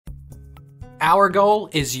Our goal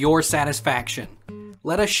is your satisfaction.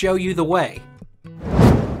 Let us show you the way.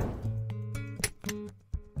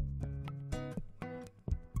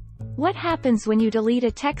 What happens when you delete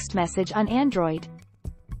a text message on Android?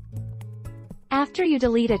 After you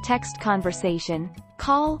delete a text conversation,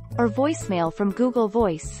 call, or voicemail from Google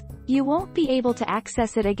Voice, you won't be able to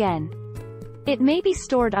access it again. It may be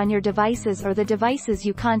stored on your devices or the devices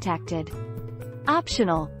you contacted.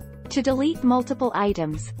 Optional. To delete multiple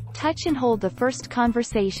items, touch and hold the first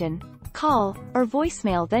conversation, call, or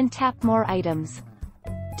voicemail, then tap More Items.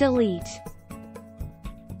 Delete.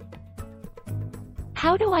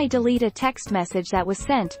 How do I delete a text message that was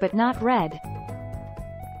sent but not read?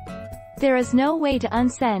 There is no way to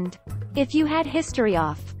unsend. If you had history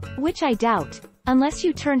off, which I doubt, unless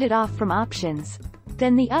you turned it off from options,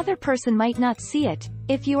 then the other person might not see it,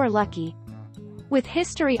 if you are lucky. With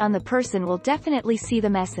history on, the person will definitely see the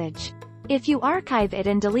message. If you archive it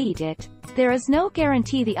and delete it, there is no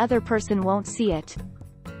guarantee the other person won't see it.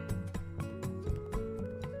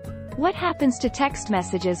 What happens to text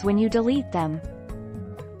messages when you delete them?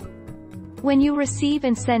 When you receive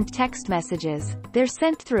and send text messages, they're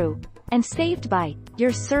sent through, and saved by,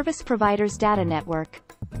 your service provider's data network.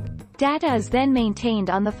 Data is then maintained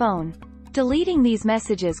on the phone. Deleting these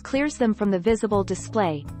messages clears them from the visible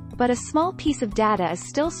display, but a small piece of data is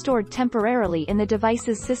still stored temporarily in the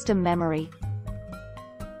device's system memory.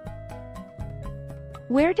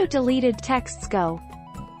 Where do deleted texts go?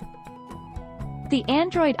 The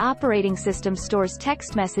Android operating system stores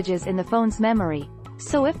text messages in the phone's memory,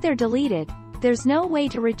 so if they're deleted, there's no way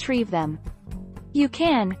to retrieve them. You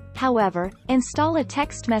can, however, install a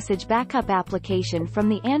text message backup application from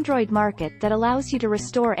the Android market that allows you to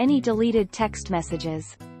restore any deleted text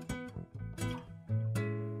messages.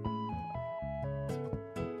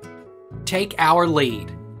 Take our lead.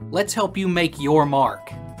 Let's help you make your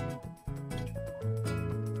mark.